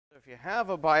If you have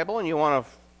a Bible and you want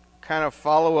to kind of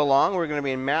follow along, we're going to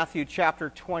be in Matthew chapter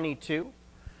 22.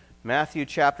 Matthew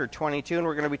chapter 22, and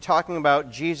we're going to be talking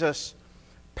about Jesus'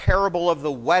 parable of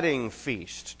the wedding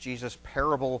feast. Jesus'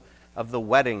 parable of the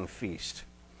wedding feast.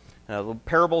 The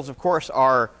parables, of course,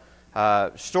 are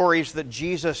stories that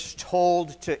Jesus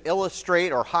told to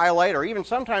illustrate or highlight or even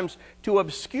sometimes to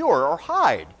obscure or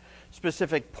hide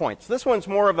specific points. This one's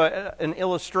more of an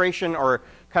illustration or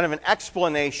kind of an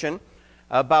explanation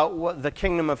about the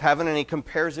kingdom of heaven, and he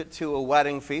compares it to a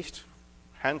wedding feast,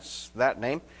 hence that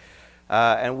name.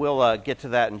 And we'll get to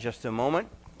that in just a moment.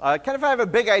 Kind of have a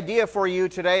big idea for you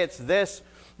today. It's this.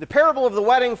 The parable of the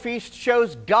wedding feast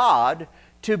shows God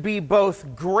to be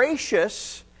both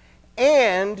gracious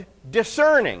and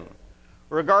discerning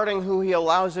regarding who he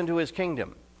allows into his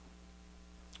kingdom.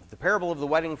 The parable of the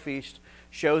wedding feast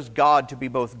shows God to be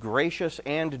both gracious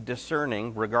and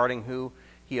discerning regarding who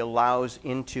he allows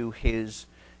into his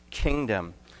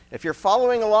kingdom. If you're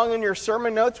following along in your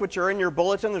sermon notes, which are in your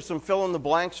bulletin, there's some fill in the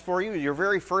blanks for you. Your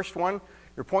very first one,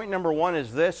 your point number one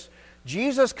is this.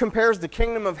 Jesus compares the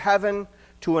kingdom of heaven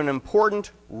to an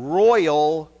important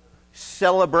royal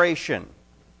celebration.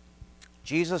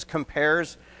 Jesus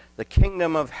compares the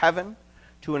kingdom of heaven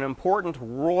to an important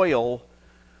royal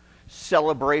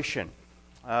celebration.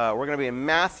 We're going to be in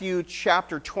Matthew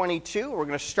chapter 22. We're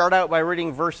going to start out by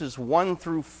reading verses 1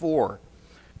 through 4.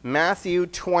 Matthew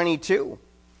 22,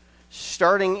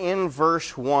 starting in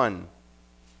verse 1.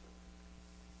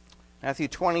 Matthew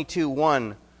 22,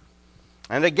 1.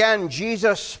 And again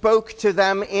Jesus spoke to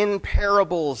them in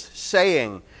parables,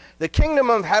 saying, the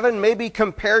kingdom of heaven may be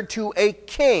compared to a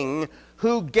king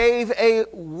who gave a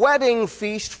wedding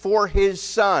feast for his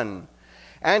son.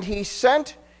 And he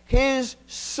sent his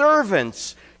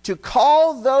servants to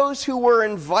call those who were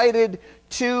invited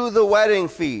to the wedding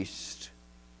feast.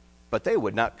 But they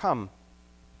would not come.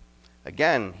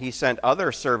 Again, he sent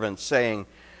other servants, saying,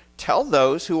 tell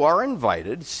those who are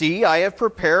invited, see, I have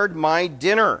prepared my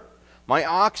dinner. My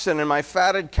oxen and my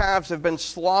fatted calves have been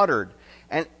slaughtered,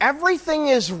 and everything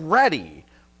is ready.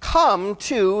 Come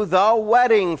to the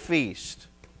wedding feast.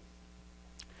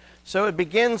 So it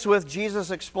begins with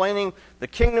Jesus explaining the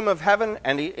kingdom of heaven,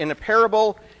 and in a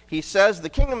parable, he says, the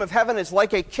kingdom of heaven is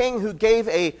like a king who gave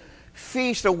a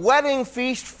feast, a wedding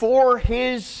feast for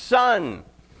his son.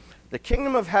 The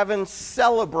kingdom of heaven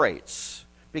celebrates,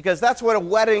 because that's what a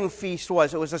wedding feast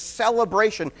was. It was a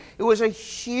celebration. It was a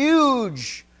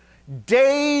huge,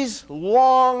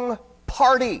 days-long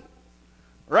party,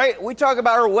 right? We talk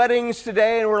about our weddings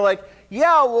today, and we're like,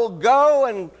 yeah, we'll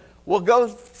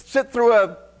go sit through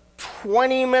a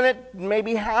 20-minute,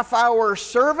 maybe half-hour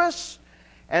service,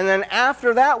 and then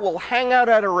after that, we'll hang out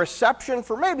at a reception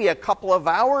for maybe a couple of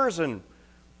hours and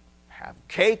have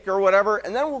cake or whatever,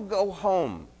 and then we'll go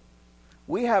home.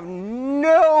 We have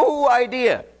no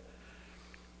idea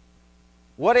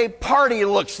what a party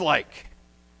looks like,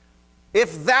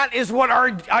 if that is what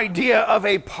our idea of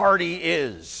a party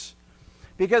is.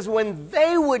 Because when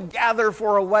they would gather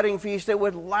for a wedding feast, it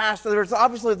would last. There's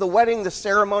obviously the wedding, the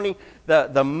ceremony,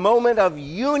 the moment of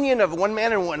union of one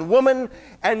man and one woman,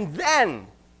 and then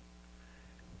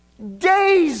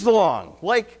days long,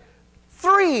 like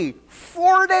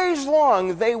 3-4 days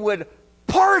long, they would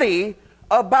party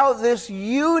about this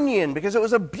union because it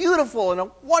was a beautiful and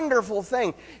a wonderful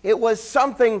thing. It was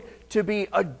something to be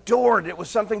adored. It was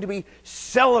something to be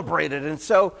celebrated. And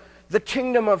so the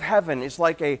kingdom of heaven is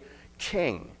like a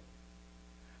king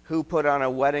who put on a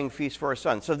wedding feast for his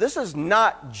son. So this is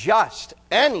not just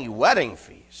any wedding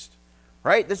feast,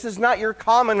 right? This is not your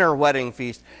commoner wedding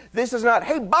feast. This is not,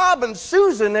 hey, Bob and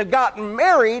Susan have gotten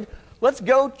married. Let's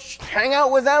go hang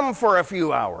out with them for a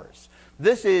few hours.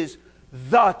 This is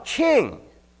the king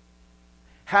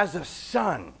has a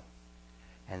son,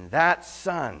 and that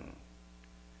son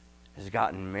has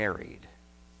gotten married,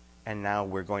 and now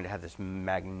we're going to have this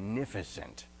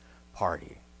magnificent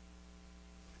party.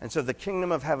 And so the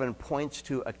kingdom of heaven points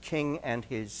to a king and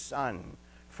his son,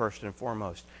 first and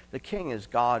foremost. The king is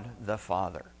God the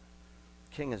Father.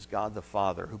 The king is God the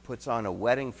Father, who puts on a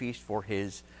wedding feast for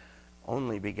his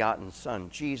only begotten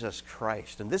Son, Jesus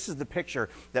Christ. And this is the picture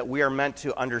that we are meant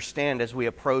to understand as we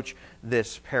approach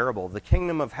this parable. The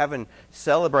kingdom of heaven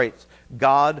celebrates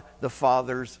God the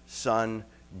Father's Son,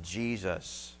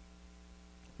 Jesus.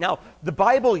 Now, the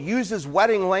Bible uses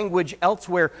wedding language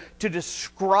elsewhere to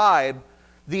describe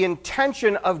the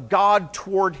intention of God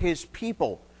toward his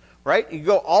people, right? You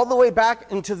go all the way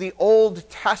back into the Old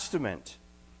Testament,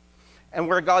 and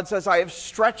where God says, I have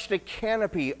stretched a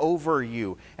canopy over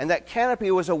you. And that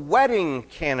canopy was a wedding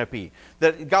canopy.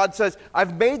 That God says,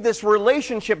 I've made this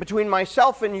relationship between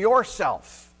myself and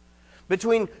yourself.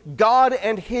 between God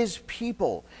and his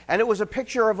people. And it was a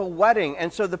picture of a wedding.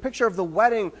 And so the picture of the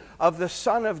wedding of the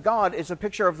Son of God is a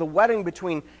picture of the wedding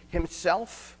between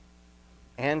himself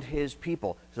and his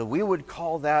people. So we would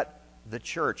call that the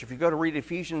church. If you go to read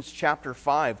Ephesians chapter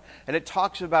 5, and it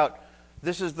talks about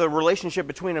this is the relationship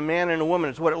between a man and a woman.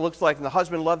 It's what it looks like. And the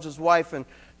husband loves his wife, and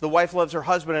the wife loves her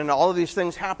husband, and all of these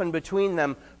things happen between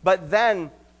them. But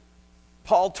then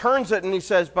Paul turns it and he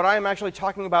says, but I am actually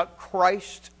talking about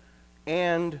Christ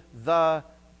and the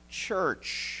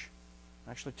church.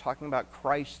 I'm actually talking about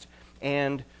Christ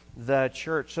and the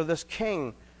church. So this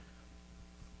king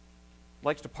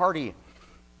likes to party,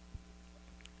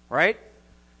 right?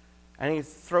 And he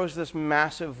throws this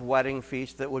massive wedding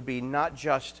feast that would be not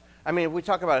just, I mean, if we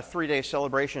talk about a 3-day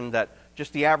celebration that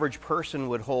just the average person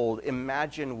would hold,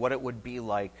 imagine what it would be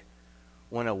like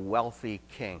when a wealthy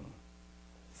king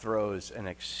throws an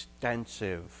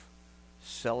extensive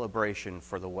celebration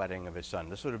for the wedding of his son.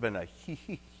 This would have been a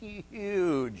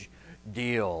huge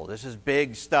deal. This is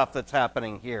big stuff that's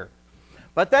happening here.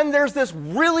 But then there's this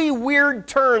really weird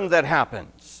turn that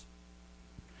happens.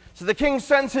 So the king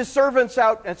sends his servants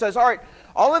out and says, all right,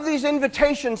 all of these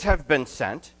invitations have been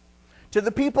sent to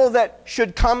the people that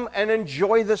should come and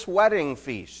enjoy this wedding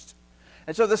feast.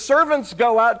 And so the servants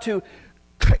go out to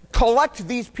collect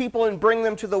these people and bring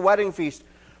them to the wedding feast.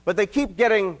 But they keep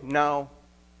getting, no,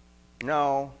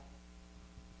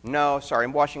 sorry,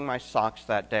 I'm washing my socks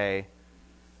that day.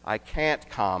 I can't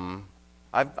come.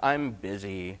 I'm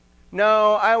busy.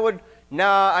 I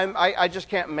just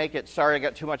can't make it. Sorry, I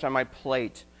got too much on my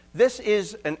plate. This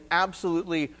is an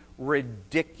absolutely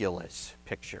ridiculous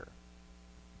picture.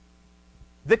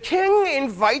 The king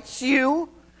invites you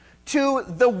to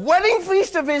the wedding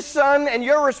feast of his son, and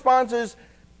your response is,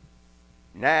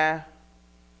 nah.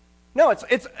 No,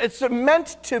 it's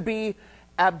meant to be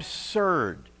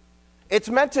absurd. It's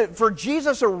meant to, for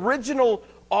Jesus' original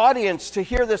audience to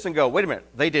hear this and go, wait a minute,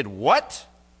 they did what?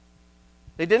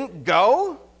 They didn't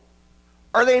go?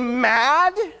 Are they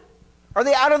mad? Are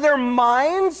they out of their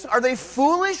minds? Are they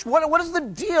foolish? What is the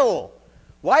deal?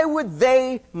 Why would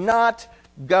they not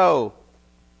go?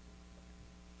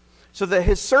 So that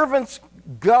his servants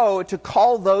go to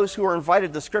call those who are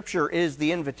invited. The scripture is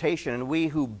the invitation, and we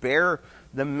who bear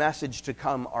the message to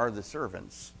come are the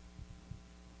servants.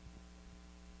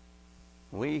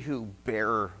 We who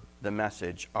bear the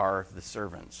message are the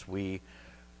servants. We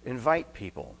invite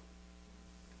people.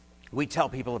 We tell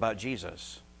people about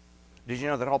Jesus. Did you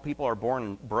know that all people are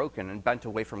born broken and bent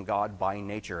away from God by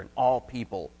nature, and all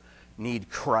people need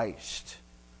Christ?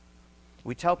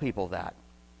 We tell people that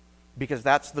because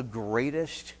that's the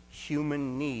greatest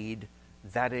human need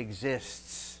that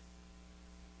exists.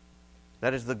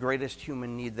 That is the greatest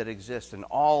human need that exists, and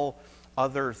all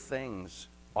other things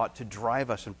ought to drive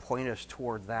us and point us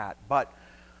toward that. But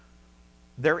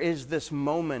there is this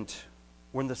moment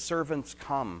when the servants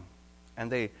come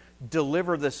and they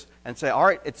deliver this and say, all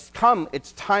right, it's come,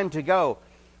 it's time to go.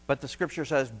 But the scripture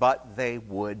says, but they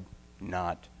would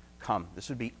not come. This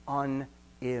would be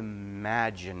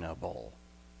unimaginable.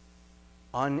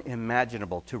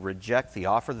 Unimaginable to reject the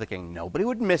offer of the king. Nobody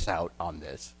would miss out on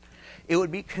this. It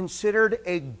would be considered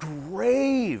a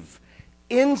grave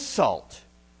insult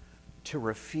to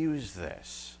refuse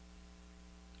this.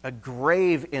 A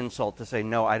grave insult to say,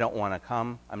 no, I don't want to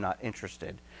come. I'm not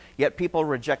interested. Yet people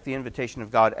reject the invitation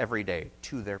of God every day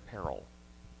to their peril.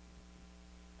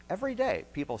 Every day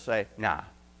people say, nah.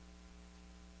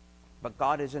 But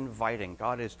God is inviting.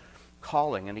 God is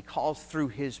calling, and he calls through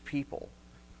his people.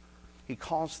 He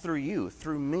calls through you,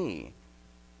 through me.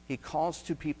 He calls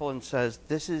to people and says,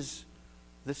 this is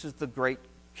the great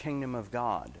kingdom of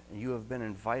God. You have been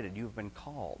invited. You have been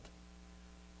called.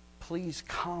 Please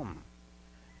come.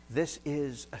 This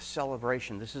is a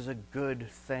celebration. This is a good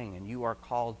thing, and you are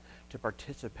called to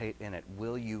participate in it.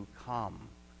 Will you come?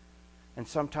 And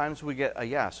sometimes we get a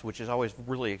yes, which is always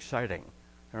really exciting.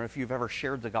 I don't know if you've ever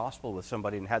shared the gospel with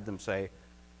somebody and had them say,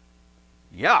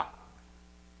 yeah,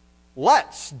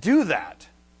 let's do that.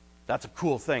 That's a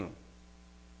cool thing.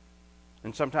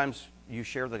 And sometimes you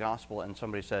share the gospel and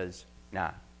somebody says,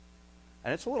 nah.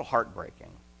 And it's a little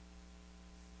heartbreaking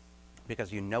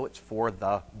because you know it's for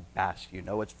the best. You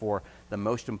know it's for the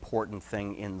most important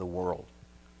thing in the world.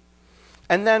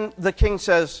 And then the king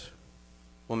says,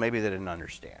 well, maybe they didn't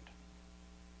understand.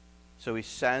 So he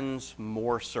sends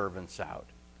more servants out.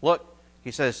 Look,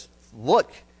 he says,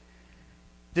 look,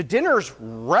 the dinner's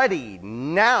ready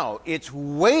now. It's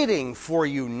waiting for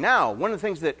you now. One of the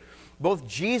things that both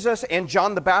Jesus and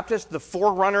John the Baptist, the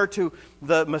forerunner to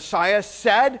the Messiah,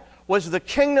 said was the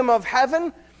kingdom of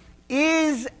heaven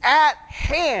is at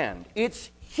hand. It's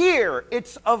here.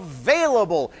 It's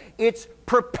available. It's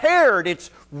prepared.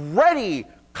 It's ready.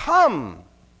 Come.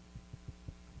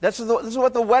 This is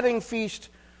what the wedding feast,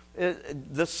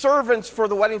 the servants for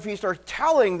the wedding feast are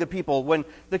telling the people. When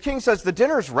the king says, the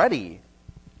dinner's ready,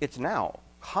 it's now.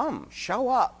 Come, show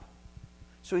up.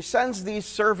 So he sends these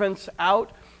servants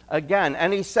out again,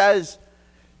 and he says,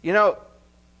 you know,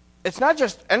 it's not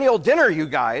just any old dinner, you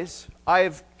guys.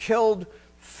 I've killed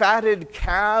fatted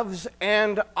calves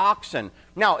and oxen.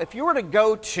 Now, if you were to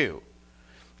go to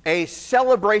a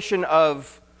celebration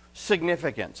of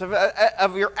significance,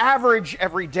 of your average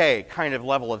everyday kind of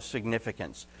level of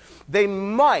significance, they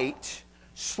might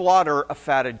slaughter a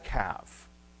fatted calf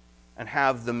and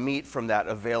have the meat from that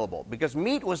available. Because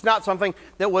meat was not something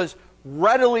that was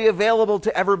readily available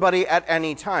to everybody at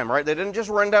any time, right? They didn't just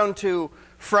run down to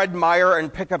Fred Meyer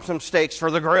and pick up some steaks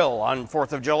for the grill on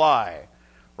 4th of July,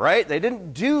 right? They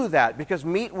didn't do that because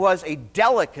meat was a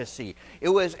delicacy. It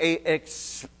was an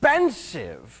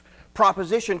expensive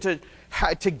proposition to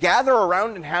gather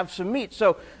around and have some meat.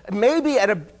 So maybe at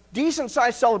a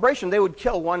decent-sized celebration, they would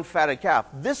kill one fatted calf.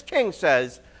 This king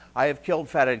says, I have killed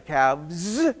fatted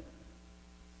calves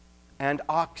and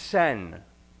oxen.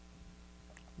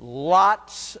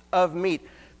 Lots of meat.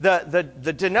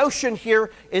 The denotion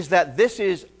here is that this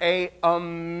is an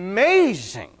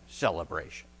amazing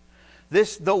celebration.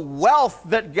 The wealth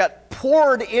that got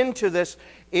poured into this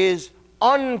is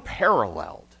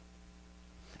unparalleled.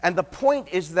 And the point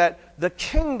is that the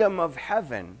kingdom of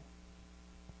heaven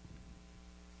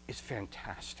is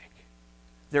fantastic.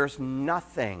 There's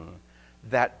nothing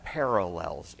that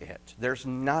parallels it. There's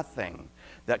nothing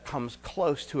that comes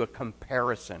close to a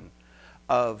comparison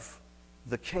of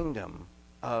the kingdom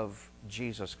of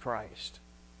Jesus Christ.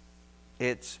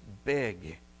 It's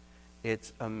big.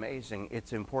 It's amazing.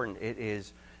 It's important. It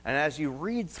is. And as you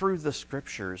read through the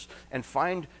scriptures and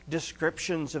find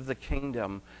descriptions of the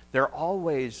kingdom, they're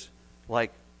always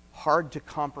like hard to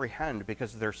comprehend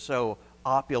because they're so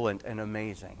opulent and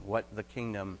amazing. What the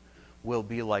kingdom will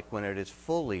be like when it is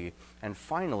fully and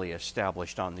finally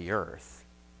established on the earth.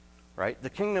 Right? The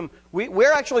kingdom,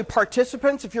 we're actually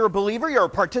participants. If you're a believer, you're a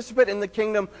participant in the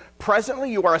kingdom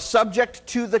presently. You are a subject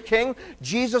to the king.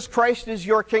 Jesus Christ is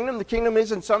your kingdom. The kingdom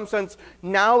is in some sense,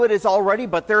 now it is already,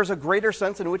 but there's a greater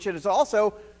sense in which it is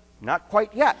also not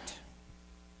quite yet.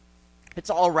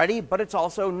 It's already, but it's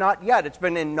also not yet. It's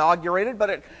been inaugurated, but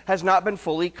it has not been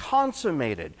fully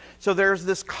consummated. So there's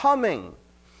this coming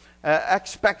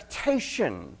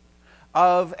expectation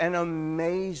of an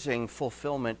amazing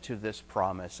fulfillment to this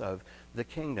promise of the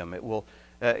kingdom. It will,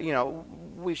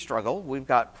 we struggle. We've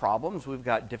got problems. We've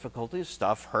got difficulties.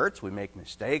 Stuff hurts. We make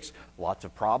mistakes. Lots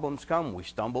of problems come. We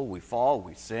stumble. We fall.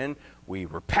 We sin. We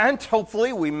repent,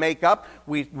 hopefully. We make up.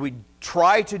 We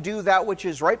try to do that which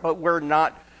is right, but we're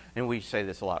not, and we say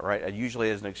this a lot, right? Usually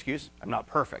as an excuse, I'm not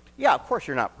perfect. Yeah, of course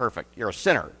you're not perfect. You're a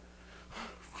sinner,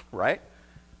 right?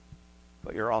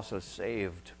 But you're also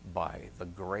saved by the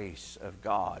grace of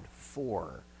God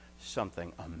for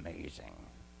something amazing.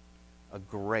 A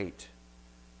great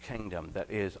kingdom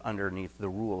that is underneath the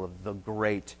rule of the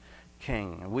great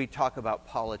king. And we talk about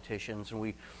politicians and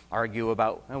we argue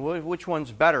about which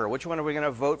one's better, which one are we going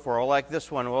to vote for? I like this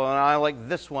one. Well, I like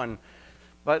this one.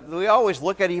 But we always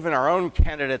look at even our own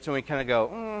candidates and we kind of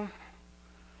go,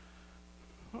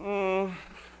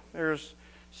 there's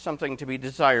something to be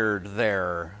desired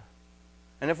there.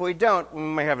 And if we don't, we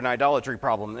may have an idolatry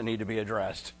problem that need to be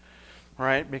addressed,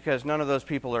 right? Because none of those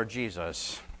people are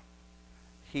Jesus.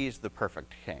 He's the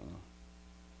perfect king.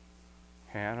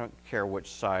 Okay, I don't care which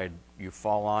side you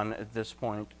fall on at this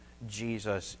point.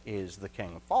 Jesus is the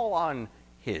king. Fall on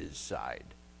his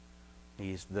side.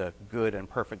 He's the good and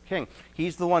perfect king.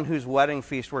 He's the one whose wedding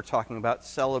feast we're talking about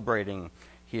celebrating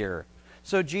here.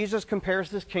 So Jesus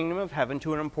compares this kingdom of heaven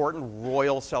to an important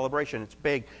royal celebration. It's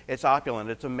big, it's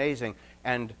opulent, it's amazing,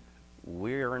 and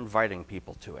we're inviting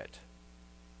people to it.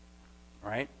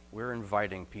 Right? We're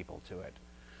inviting people to it.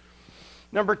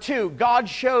 Number 2, God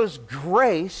shows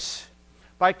grace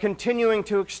by continuing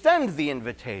to extend the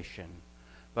invitation,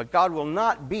 but God will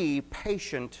not be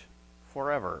patient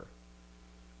forever.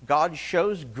 God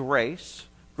shows grace.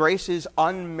 Grace is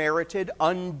unmerited,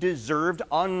 undeserved,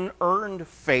 unearned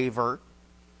favor.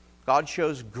 God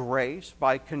shows grace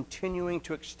by continuing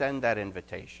to extend that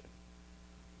invitation.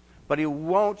 But he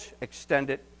won't extend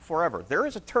it forever. There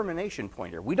is a termination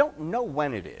point here. We don't know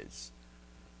when it is.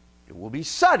 It will be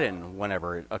sudden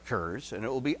whenever it occurs, and it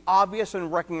will be obvious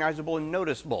and recognizable and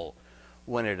noticeable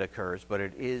when it occurs, but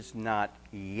it is not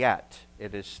yet.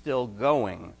 It is still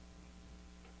going.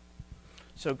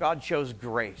 So God shows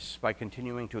grace by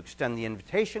continuing to extend the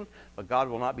invitation, but God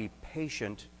will not be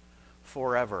patient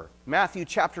forever. Matthew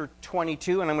chapter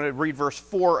 22, and I'm going to read verse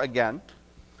 4 again,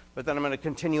 but then I'm going to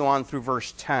continue on through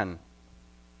verse 10.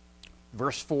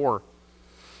 Verse 4.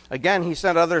 Again, he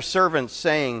sent other servants,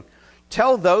 saying,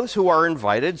 "Tell those who are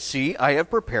invited, see, I have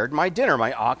prepared my dinner.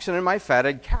 My oxen and my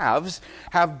fatted calves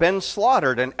have been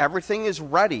slaughtered, and everything is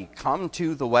ready. Come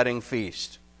to the wedding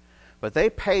feast." But they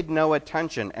paid no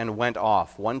attention and went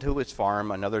off, one to his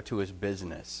farm, another to his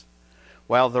business,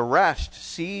 while the rest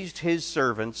seized his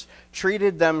servants,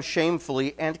 treated them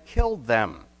shamefully, and killed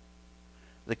them.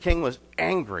 The king was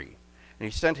angry, and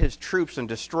he sent his troops and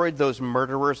destroyed those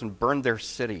murderers and burned their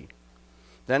city.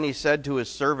 Then he said to his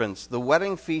servants, "The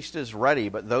wedding feast is ready,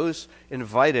 but those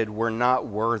invited were not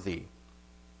worthy.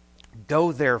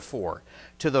 Go therefore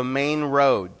to the main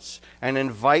roads and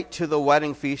invite to the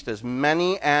wedding feast as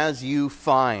many as you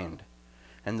find."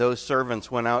 And those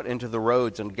servants went out into the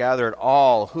roads and gathered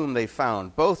all whom they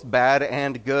found, both bad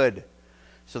and good.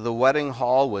 So the wedding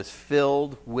hall was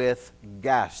filled with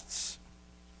guests.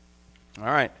 All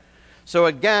right. So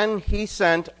again, he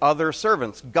sent other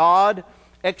servants. God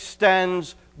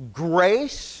extends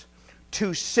grace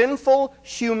to sinful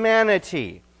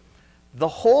humanity. The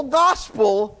whole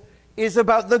gospel is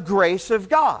about the grace of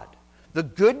God. The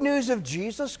good news of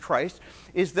Jesus Christ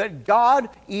is that God,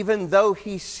 even though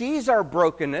he sees our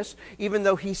brokenness, even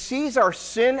though he sees our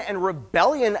sin and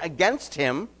rebellion against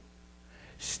him,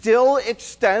 still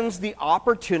extends the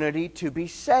opportunity to be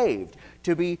saved,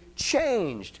 to be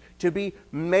changed, to be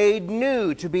made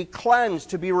new, to be cleansed,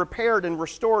 to be repaired and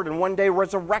restored, and one day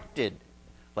resurrected,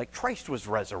 like Christ was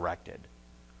resurrected.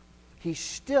 He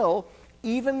still,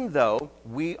 even though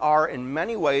we are in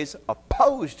many ways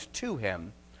opposed to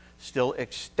him, still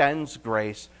extends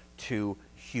grace to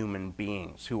human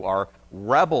beings who are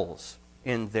rebels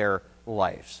in their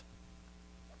lives.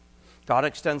 God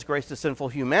extends grace to sinful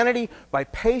humanity by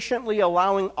patiently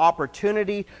allowing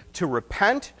opportunity to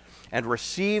repent and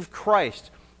receive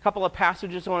Christ. A couple of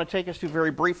passages I want to take us to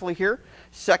very briefly here.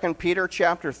 2 Peter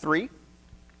chapter 3,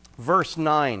 verse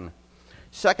 9.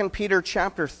 2 Peter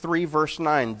chapter 3, verse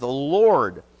 9. "The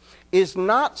Lord is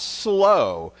not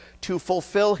slow to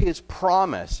fulfill his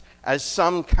promise, as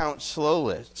some count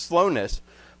slowness,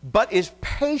 but is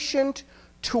patient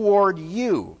toward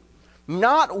you,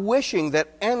 not wishing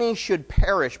that any should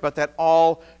perish, but that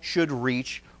all should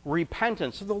reach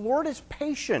repentance." So the Lord is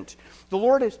patient. The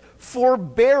Lord is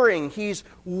forbearing. He's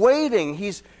waiting.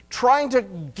 He's trying to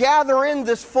gather in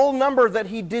this full number that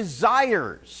he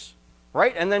desires.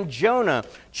 Right? And then Jonah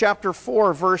chapter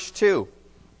 4, verse 2.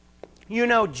 You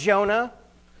know Jonah,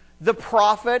 the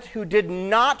prophet who did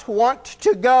not want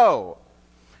to go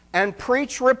and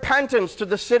preach repentance to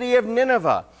the city of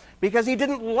Nineveh because he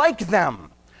didn't like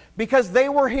them, because they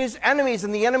were his enemies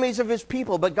and the enemies of his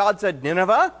people. But God said,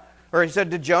 Nineveh, or he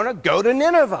said to Jonah, go to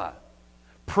Nineveh,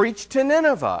 preach to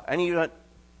Nineveh. And he went,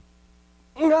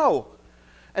 no.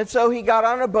 And so he got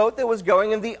on a boat that was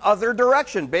going in the other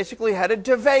direction, basically headed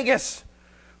to Vegas,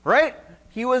 right?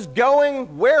 He was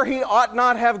going where he ought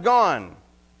not have gone.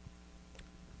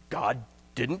 God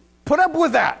didn't put up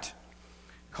with that.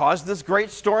 Caused this great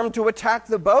storm to attack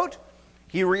the boat.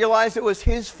 He realized it was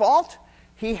his fault.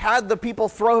 He had the people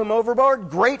throw him overboard.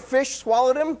 Great fish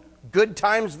swallowed him. Good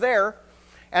times there.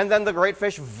 And then the great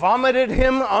fish vomited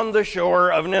him on the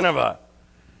shore of Nineveh.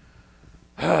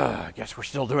 I guess we're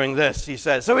still doing this, he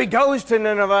says. So he goes to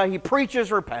Nineveh. He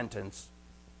preaches repentance.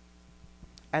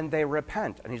 And they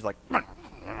repent. And he's like,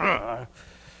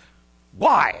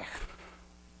 why?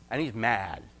 And he's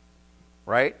mad,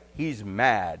 right? He's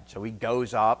mad. So he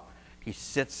goes up. He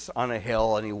sits on a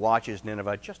hill and he watches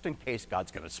Nineveh just in case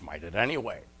God's going to smite it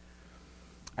anyway.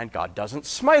 And God doesn't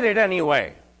smite it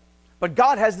anyway. But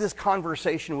God has this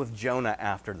conversation with Jonah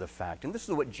after the fact. And this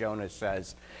is what Jonah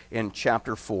says in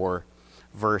chapter 4,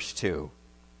 verse 2.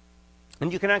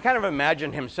 And you can kind of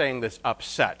imagine him saying this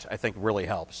upset, I think really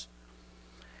helps.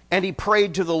 And he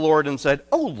prayed to the Lord and said,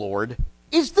 "O Lord,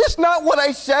 is this not what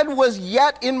I said was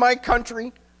yet in my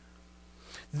country?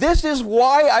 This is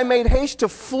why I made haste to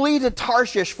flee to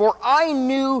Tarshish, for I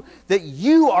knew that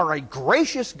you are a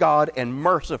gracious God and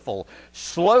merciful,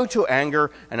 slow to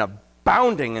anger, and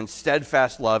abounding in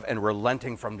steadfast love, and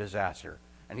relenting from disaster."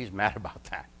 And he's mad about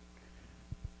that.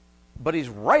 But he's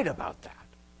right about that.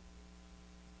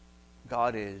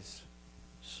 God is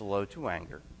slow to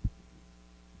anger.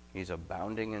 He's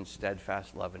abounding in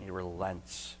steadfast love, and he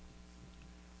relents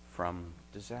from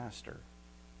disaster.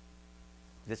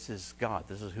 This is God.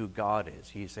 This is who God is.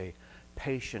 He's a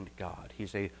patient God.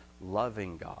 He's a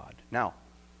loving God. Now,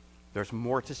 There's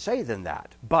more to say than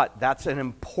that. But that's an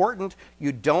important,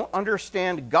 you don't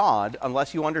understand God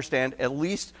unless you understand at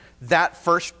least that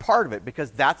first part of it,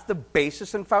 because that's the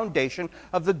basis and foundation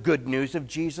of the good news of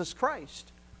Jesus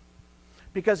Christ.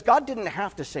 Because God didn't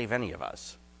have to save any of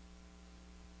us.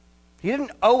 He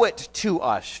didn't owe it to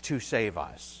us to save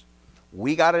us.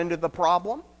 We got into the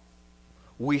problem.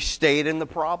 We stayed in the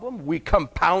problem. We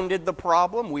compounded the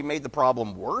problem. We made the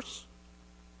problem worse.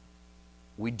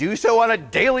 We do so on a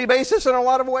daily basis in a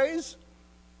lot of ways.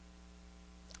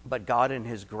 But God in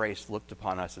his grace looked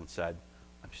upon us and said,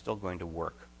 I'm still going to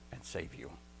work and save you.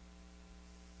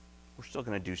 We're still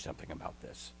going to do something about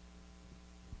this.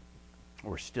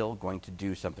 We're still going to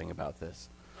do something about this.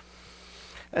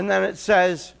 And then it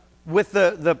says, with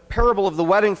the parable of the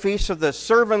wedding feast, so the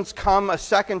servants come a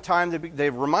second time. They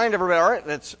remind everybody, all right,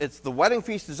 it's the wedding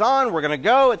feast is on. We're going to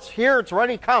go. It's here. It's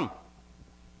ready. Come.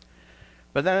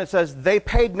 But then it says, they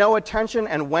paid no attention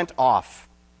and went off.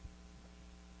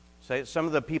 So some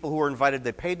of the people who were invited,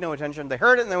 they paid no attention. They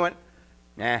heard it and they went,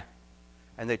 nah.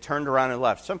 And they turned around and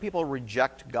left. Some people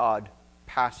reject God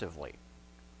passively.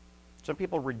 Some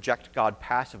people reject God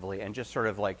passively and just sort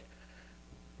of like,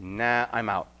 nah, I'm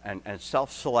out. And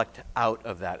self-select out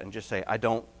of that and just say,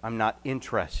 I'm not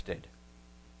interested.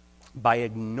 By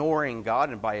ignoring God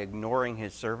and by ignoring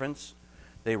his servants,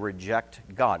 they reject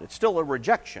God. It's still a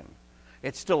rejection.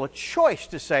 It's still a choice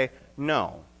to say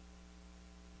no.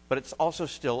 But it's also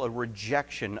still a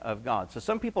rejection of God. So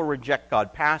some people reject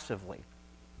God passively.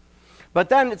 But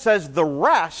then it says the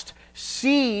rest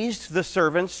seized the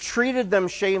servants, treated them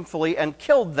shamefully, and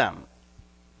killed them.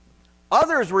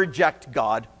 Others reject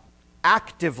God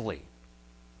actively.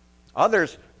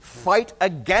 Others fight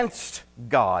against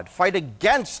God, fight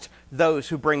against those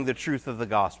who bring the truth of the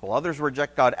gospel. Others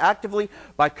reject God actively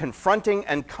by confronting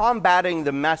and combating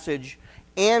the message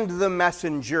and the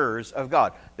messengers of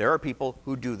God. There are people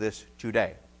who do this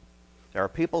today. There are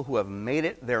people who have made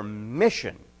it their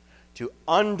mission to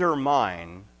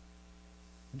undermine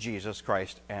Jesus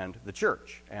Christ and the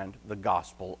church and the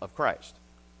gospel of Christ.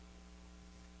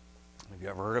 Have you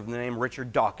ever heard of the name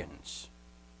Richard Dawkins?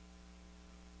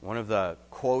 One of the,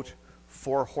 quote,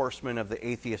 four horsemen of the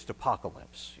atheist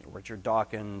apocalypse. Richard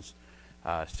Dawkins,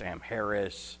 Sam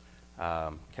Harris,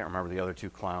 can't remember the other two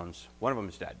clowns. One of them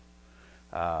is dead.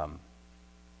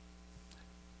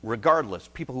 Regardless,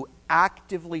 people who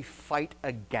actively fight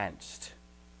against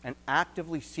and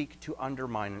actively seek to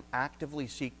undermine and actively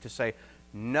seek to say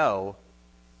no,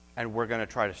 and we're going to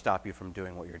try to stop you from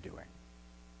doing what you're doing.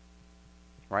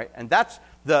 Right? And that's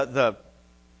the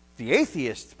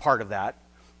atheist part of that.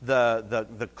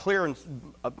 The clear and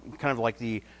kind of like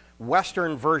the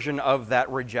Western version of that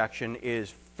rejection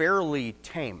is fairly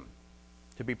tame,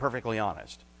 to be perfectly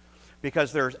honest.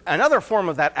 Because there's another form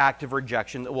of that active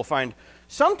rejection that we'll find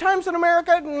sometimes in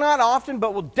America, not often,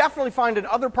 but we'll definitely find in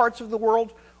other parts of the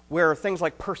world where things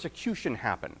like persecution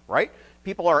happen, right?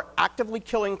 People are actively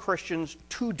killing Christians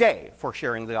today for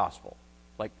sharing the gospel.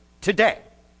 Like today.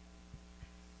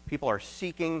 People are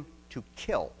seeking to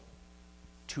kill,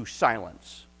 to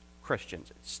silence Christians.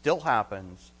 It still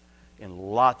happens in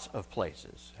lots of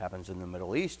places. It happens in the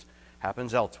Middle East,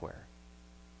 happens elsewhere.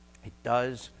 It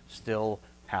does still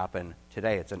happen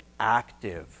today. It's an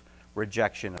active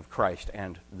rejection of Christ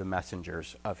and the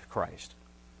messengers of Christ.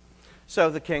 So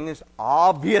the king is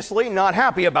obviously not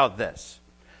happy about this,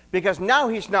 because now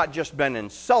he's not just been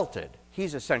insulted,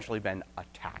 he's essentially been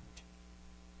attacked.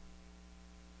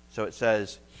 So it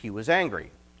says he was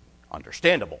angry.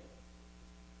 Understandable.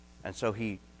 And so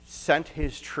he sent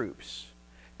his troops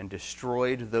and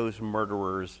destroyed those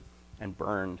murderers and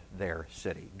burned their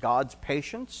city. God's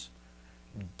patience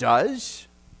does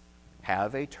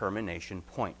have a termination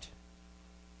point.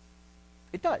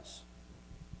 It does.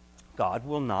 God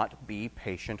will not be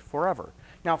patient forever.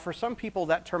 Now, for some people,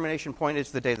 that termination point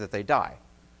is the day that they die,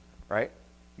 right?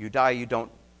 You die, you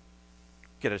don't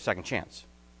get a second chance.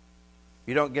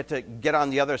 You don't get to get on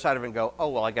the other side of it and go, oh,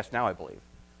 well, I guess now I believe.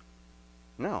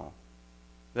 No.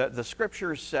 The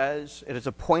Scripture says it is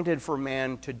appointed for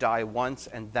man to die once,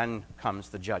 and then comes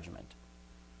the judgment.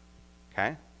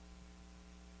 Okay?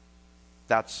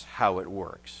 That's how it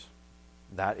works.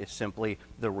 That is simply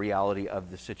the reality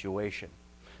of the situation.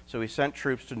 So he sent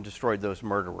troops and destroyed those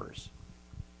murderers.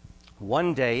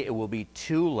 One day it will be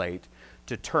too late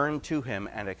to turn to him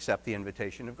and accept the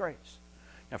invitation of grace.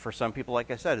 Now, for some people,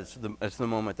 like I said, it's the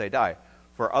moment they die.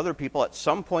 For other people, at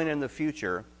some point in the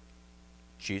future,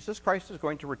 Jesus Christ is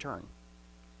going to return.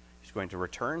 He's going to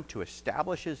return to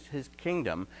establish his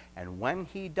kingdom, and when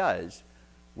he does,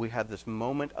 we have this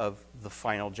moment of the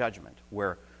final judgment,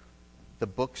 where the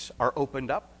books are opened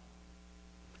up,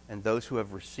 And those who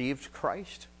have received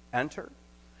Christ enter,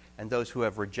 and those who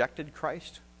have rejected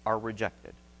Christ are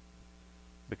rejected,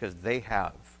 because they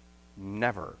have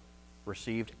never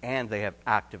received and they have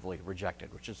actively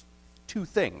rejected, which is two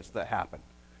things that happen.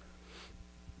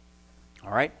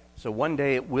 All right? So one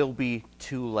day it will be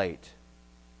too late.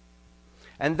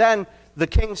 And then the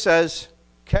king says,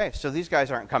 okay, so these guys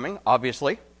aren't coming,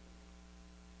 obviously.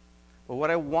 But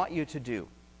what I want you to do,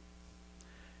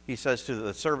 he says to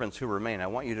the servants who remain, I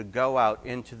want you to go out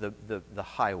into the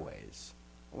highways.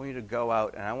 I want you to go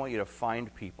out and I want you to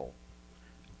find people,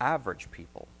 average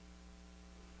people,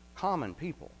 common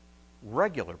people,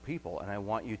 regular people, and I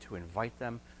want you to invite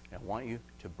them, and I want you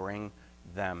to bring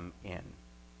them in.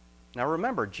 Now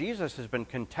remember, Jesus has been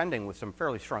contending with some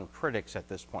fairly strong critics at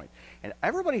this point. And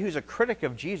everybody who's a critic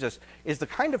of Jesus is the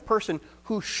kind of person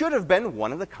who should have been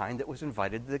one of the kind that was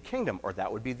invited to the kingdom, or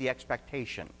that would be the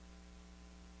expectation.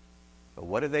 But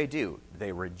what do?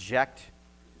 They reject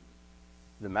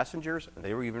the messengers, and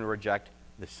they even reject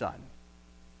the Son.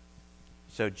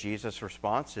 So Jesus'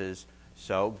 response is,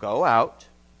 so go out,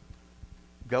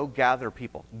 go gather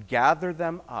people, gather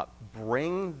them up,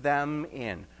 bring them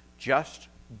in. Just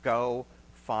go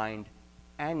find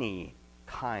any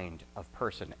kind of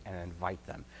person and invite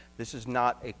them. This is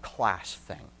not a class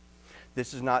thing.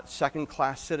 This is not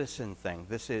second-class citizen thing.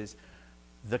 This is,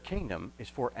 the kingdom is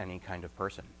for any kind of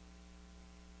person.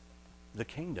 The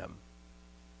kingdom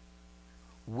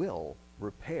will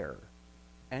repair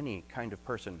any kind of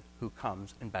person who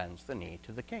comes and bends the knee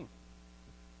to the king,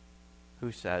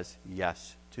 who says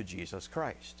yes to Jesus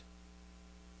Christ,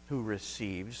 who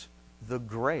receives the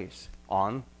grace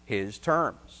on his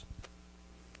terms.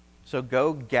 So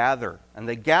go gather. And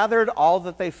they gathered all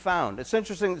that they found. It's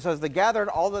interesting, it says they gathered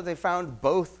all that they found,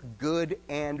 both good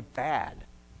and bad.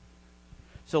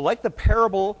 So like the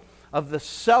parable of the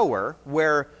sower,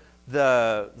 where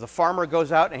the farmer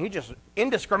goes out and he just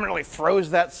indiscriminately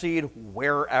throws that seed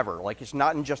wherever. Like it's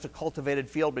not in just a cultivated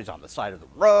field, but he's on the side of the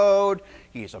road,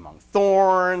 he's among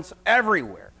thorns,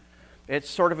 everywhere. It's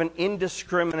sort of an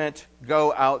indiscriminate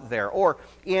go out there. Or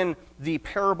in the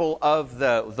parable of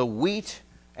the wheat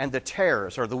and the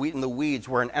tares, or the wheat and the weeds,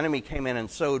 where an enemy came in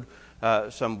and sowed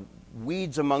some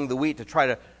weeds among the wheat to try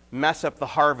to mess up the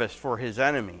harvest for his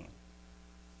enemy.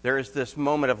 There is this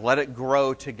moment of let it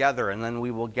grow together, and then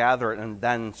we will gather it and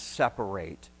then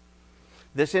separate.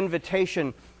 This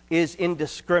invitation is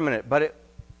indiscriminate, but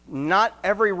not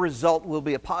every result will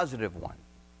be a positive one.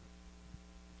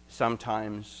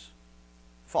 Sometimes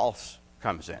false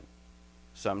comes in.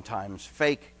 Sometimes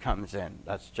fake comes in.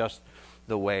 That's just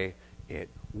the way it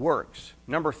works.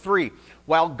 Number 3,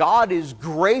 while God is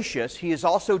gracious, he is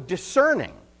also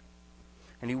discerning.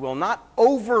 And he will not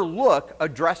overlook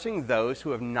addressing those who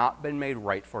have not been made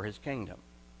right for his kingdom.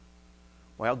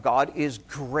 While God is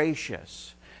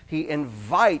gracious, he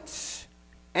invites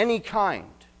any kind.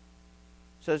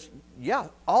 Says, yeah,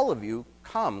 all of you,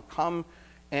 come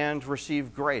and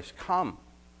receive grace. Come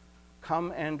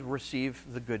and receive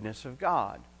the goodness of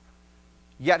God.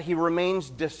 Yet he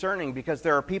remains discerning, because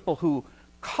there are people who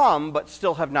come but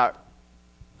still have not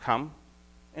come,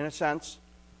 in a sense.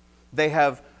 They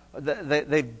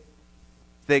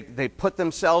put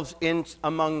themselves in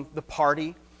among the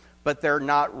party, but they're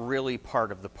not really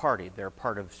part of the party. They're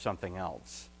part of something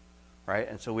else, right?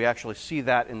 And so we actually see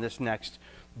that in this next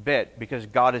bit, because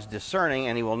God is discerning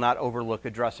and he will not overlook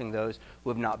addressing those who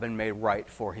have not been made right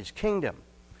for his kingdom.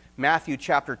 Matthew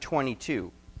chapter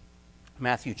 22.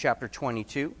 Matthew chapter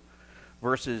 22,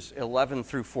 verses 11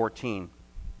 through 14.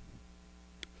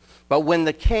 But when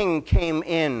the king came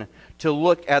in to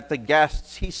look at the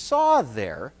guests, he saw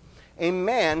there a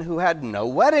man who had no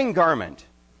wedding garment.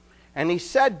 And he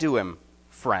said to him,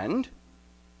 "Friend,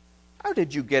 how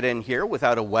did you get in here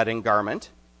without a wedding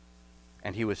garment?"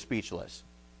 And he was speechless.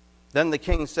 Then the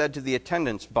king said to the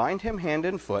attendants, "Bind him hand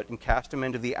and foot and cast him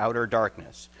into the outer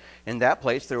darkness. In that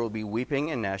place there will be weeping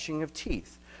and gnashing of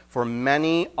teeth. For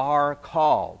many are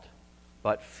called,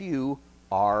 but few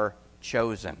are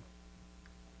chosen."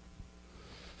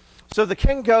 So the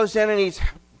king goes in and he's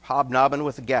hobnobbing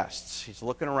with the guests. He's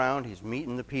looking around, he's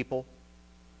meeting the people.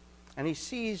 And he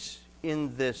sees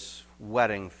in this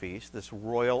wedding feast, this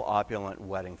royal opulent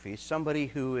wedding feast, somebody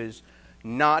who is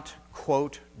not,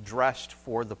 quote, dressed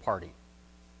for the party.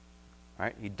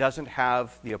 Right? He doesn't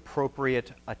have the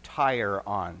appropriate attire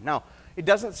on. Now, it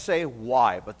doesn't say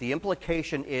why, but the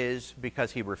implication is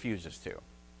because he refuses to.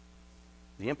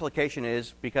 The implication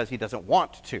is because he doesn't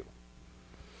want to.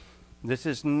 This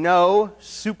is no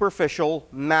superficial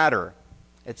matter.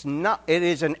 It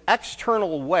is an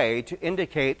external way to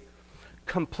indicate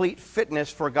complete fitness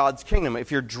for God's kingdom,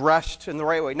 if you're dressed in the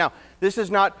right way. Now, this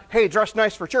is not, hey, dress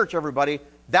nice for church, everybody.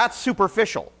 That's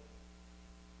superficial.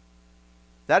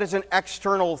 That is an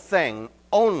external thing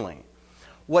only.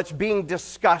 What's being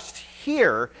discussed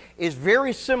here is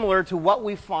very similar to what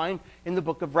we find in the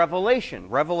book of Revelation.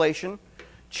 Revelation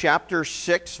chapter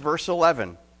 6, verse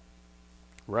 11.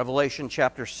 Revelation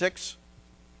chapter 6,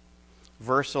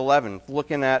 verse 11.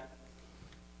 Looking at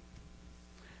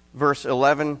verse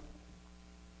 11.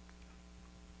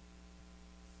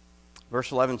 Verse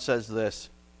 11 says this: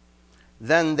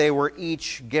 Then they were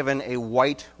each given a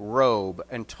white robe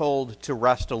and told to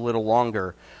rest a little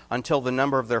longer until the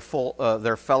number of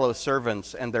their fellow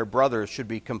servants and their brothers should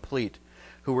be complete,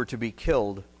 who were to be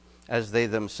killed as they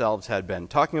themselves had been.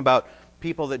 Talking about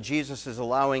people that Jesus is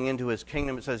allowing into his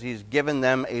kingdom, it says he's given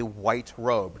them a white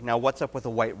robe. Now, what's up with a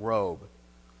white robe?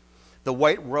 The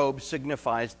white robe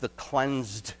signifies the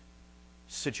cleansed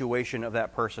situation of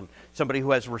that person. Somebody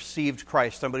who has received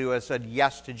Christ, somebody who has said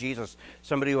yes to Jesus,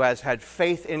 somebody who has had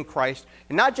faith in Christ.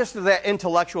 And not just that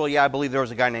intellectual, yeah, I believe there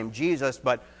was a guy named Jesus,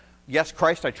 but yes,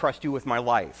 Christ, I trust you with my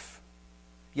life.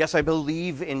 Yes, I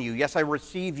believe in you. Yes, I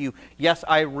receive you. Yes,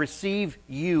 I receive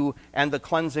you and the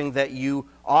cleansing that you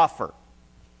offer.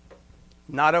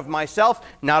 Not of myself,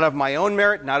 not of my own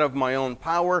merit, not of my own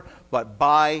power, but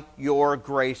by your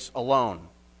grace alone.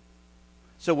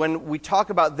 So when we talk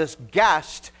about this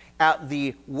guest at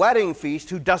the wedding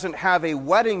feast who doesn't have a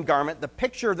wedding garment, the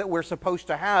picture that we're supposed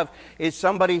to have is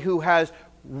somebody who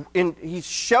he's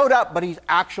showed up, but he's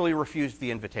actually refused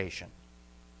the invitation.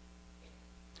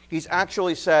 He's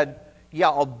actually said, yeah,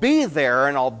 I'll be there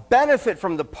and I'll benefit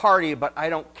from the party, but I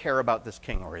don't care about this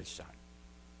king or his son.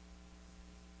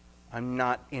 I'm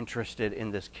not interested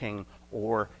in this king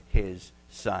or his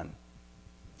son.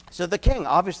 So the king,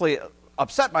 obviously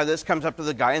upset by this, comes up to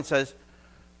the guy and says,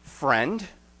 friend,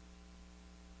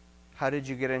 how did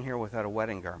you get in here without a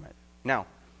wedding garment? Now,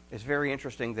 it's very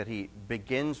interesting that he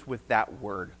begins with that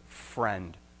word,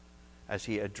 friend, as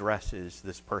he addresses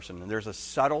this person. And there's a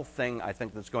subtle thing, I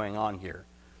think, that's going on here.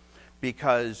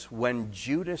 Because when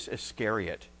Judas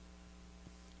Iscariot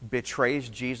betrays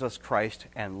Jesus Christ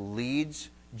and leads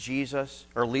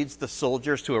the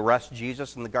soldiers to arrest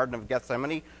Jesus in the Garden of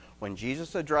Gethsemane, when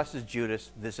Jesus addresses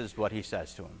Judas, this is what he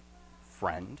says to him: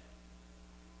 friend,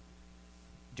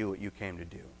 do what you came to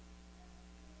do.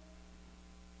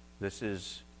 This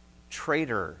is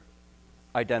traitor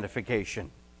identification.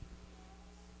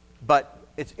 But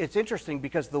it's interesting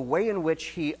because the way in which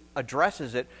he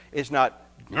addresses it is not,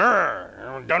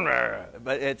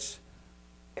 but it's,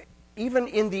 even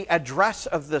in the address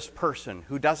of this person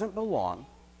who doesn't belong,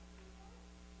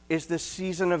 is this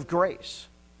season of grace.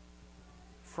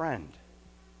 Friend,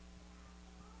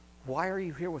 why are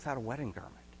you here without a wedding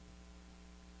garment?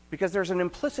 Because there's an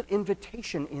implicit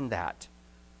invitation in that.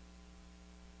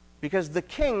 Because the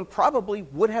king probably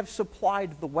would have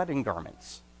supplied the wedding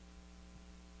garments.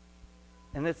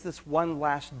 And it's this one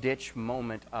last ditch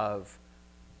moment of,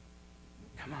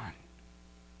 come on.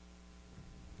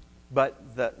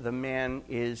 But the man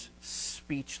is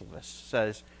speechless,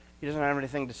 says he doesn't have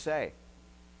anything to say.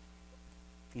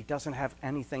 He doesn't have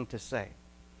anything to say.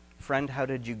 Friend, how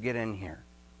did you get in here?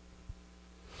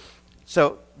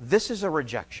 So this is a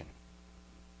rejection.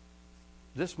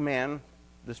 This man,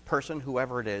 this person,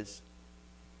 whoever it is,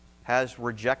 has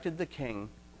rejected the king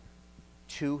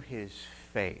to his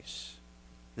face.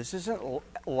 This isn't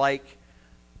like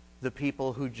the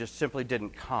people who just simply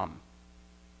didn't come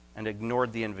and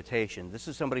ignored the invitation. This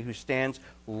is somebody who stands,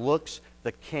 looks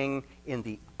the king in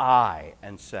the eye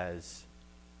and says,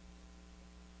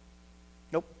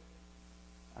 nope,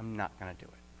 I'm not going to do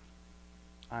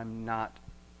it. I'm not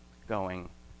going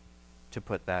to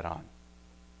put that on.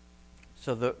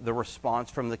 So the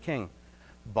response from the king: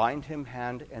 bind him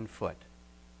hand and foot.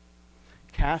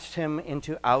 Cast him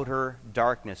into outer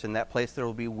darkness. In that place there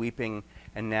will be weeping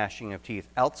and gnashing of teeth.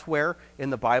 Elsewhere in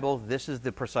the Bible, this is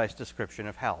the precise description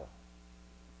of hell.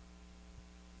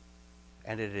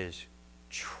 And it is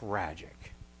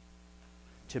tragic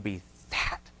to be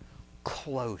that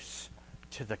close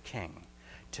to the king,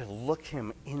 to look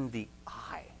him in the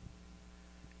eye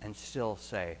and still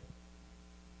say,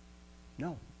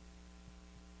 no.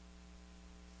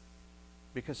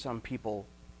 Because some people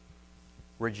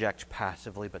reject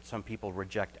passively, but some people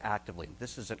reject actively.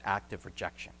 This is an active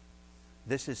rejection.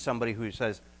 This is somebody who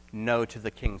says no to the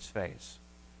king's face.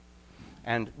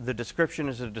 And the description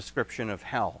is a description of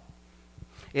hell.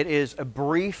 It is a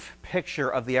brief picture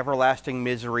of the everlasting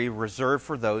misery reserved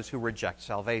for those who reject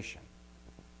salvation.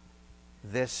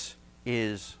 This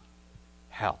is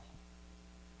hell.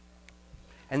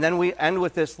 And then we end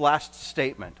with this last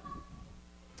statement.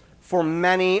 For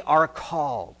many are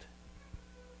called,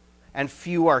 and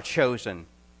few are chosen.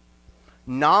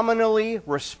 Nominally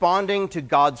responding to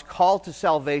God's call to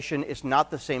salvation is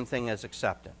not the same thing as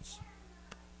acceptance.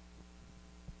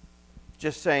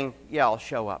 Just saying, yeah, I'll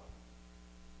show up.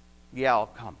 Yeah, I'll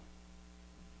come.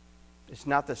 It's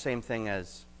not the same thing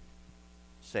as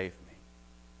save me.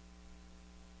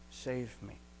 Save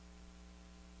me.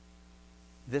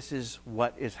 This is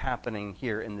what is happening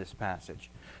here in this passage.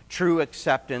 True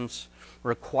acceptance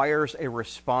requires a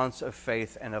response of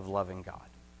faith and of loving God.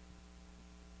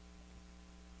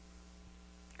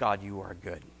 God, you are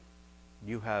good.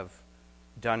 You have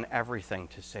done everything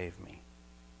to save me.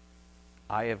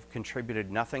 I have contributed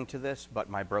nothing to this but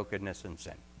my brokenness and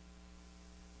sin.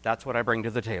 That's what I bring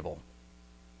to the table.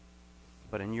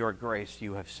 But in your grace,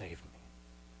 you have saved me.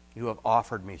 You have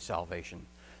offered me salvation.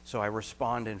 So I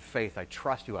respond in faith. I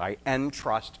trust you. I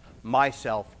entrust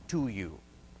myself to you.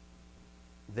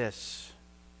 This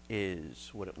is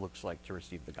what it looks like to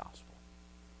receive the gospel.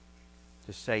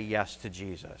 To say yes to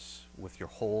Jesus with your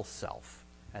whole self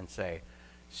and say,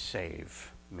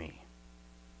 save me.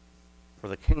 For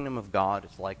the kingdom of God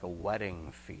is like a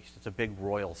wedding feast. It's a big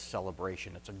royal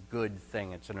celebration. It's a good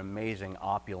thing. It's an amazing,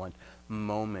 opulent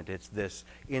moment. It's this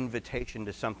invitation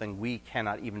to something we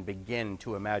cannot even begin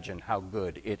to imagine how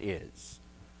good it is.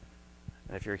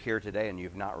 And if you're here today and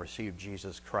you've not received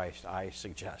Jesus Christ, I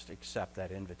suggest accept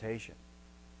that invitation.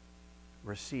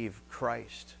 Receive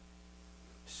Christ.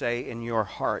 Say in your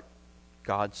heart,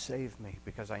 God, save me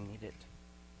because I need it.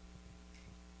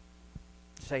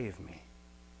 Save me.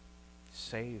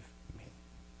 Save me.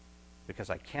 Because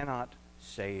I cannot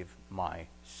save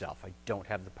myself. I don't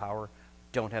have the power,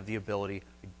 don't have the ability,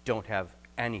 I don't have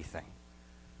anything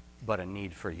but a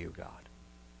need for you, God.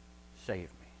 Save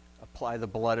me. Apply the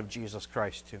blood of Jesus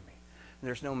Christ to me.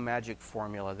 There's no magic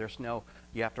formula. There's no,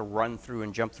 you have to run through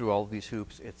and jump through all these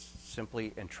hoops. It's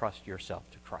simply entrust yourself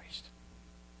to Christ.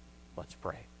 Let's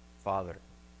pray. Father,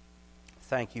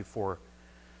 thank you for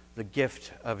the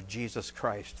gift of Jesus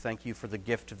Christ. Thank you for the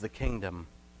gift of the kingdom.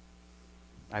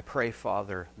 I pray,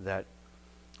 Father, that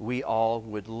we all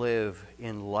would live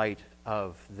in light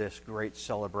of this great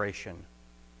celebration,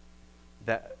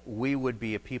 that we would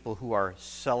be a people who are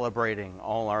celebrating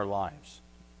all our lives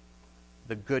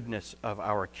the goodness of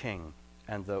our King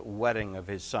and the wedding of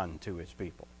his Son to his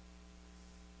people.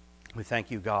 We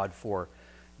thank you, God, for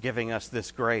giving us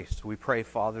this grace. We pray,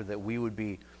 Father, that we would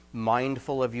be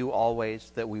mindful of you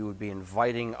always, that we would be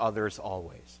inviting others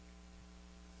always.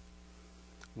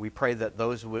 We pray that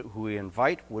those who we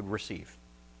invite would receive.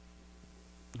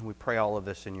 We pray all of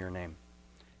this in your name.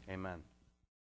 Amen.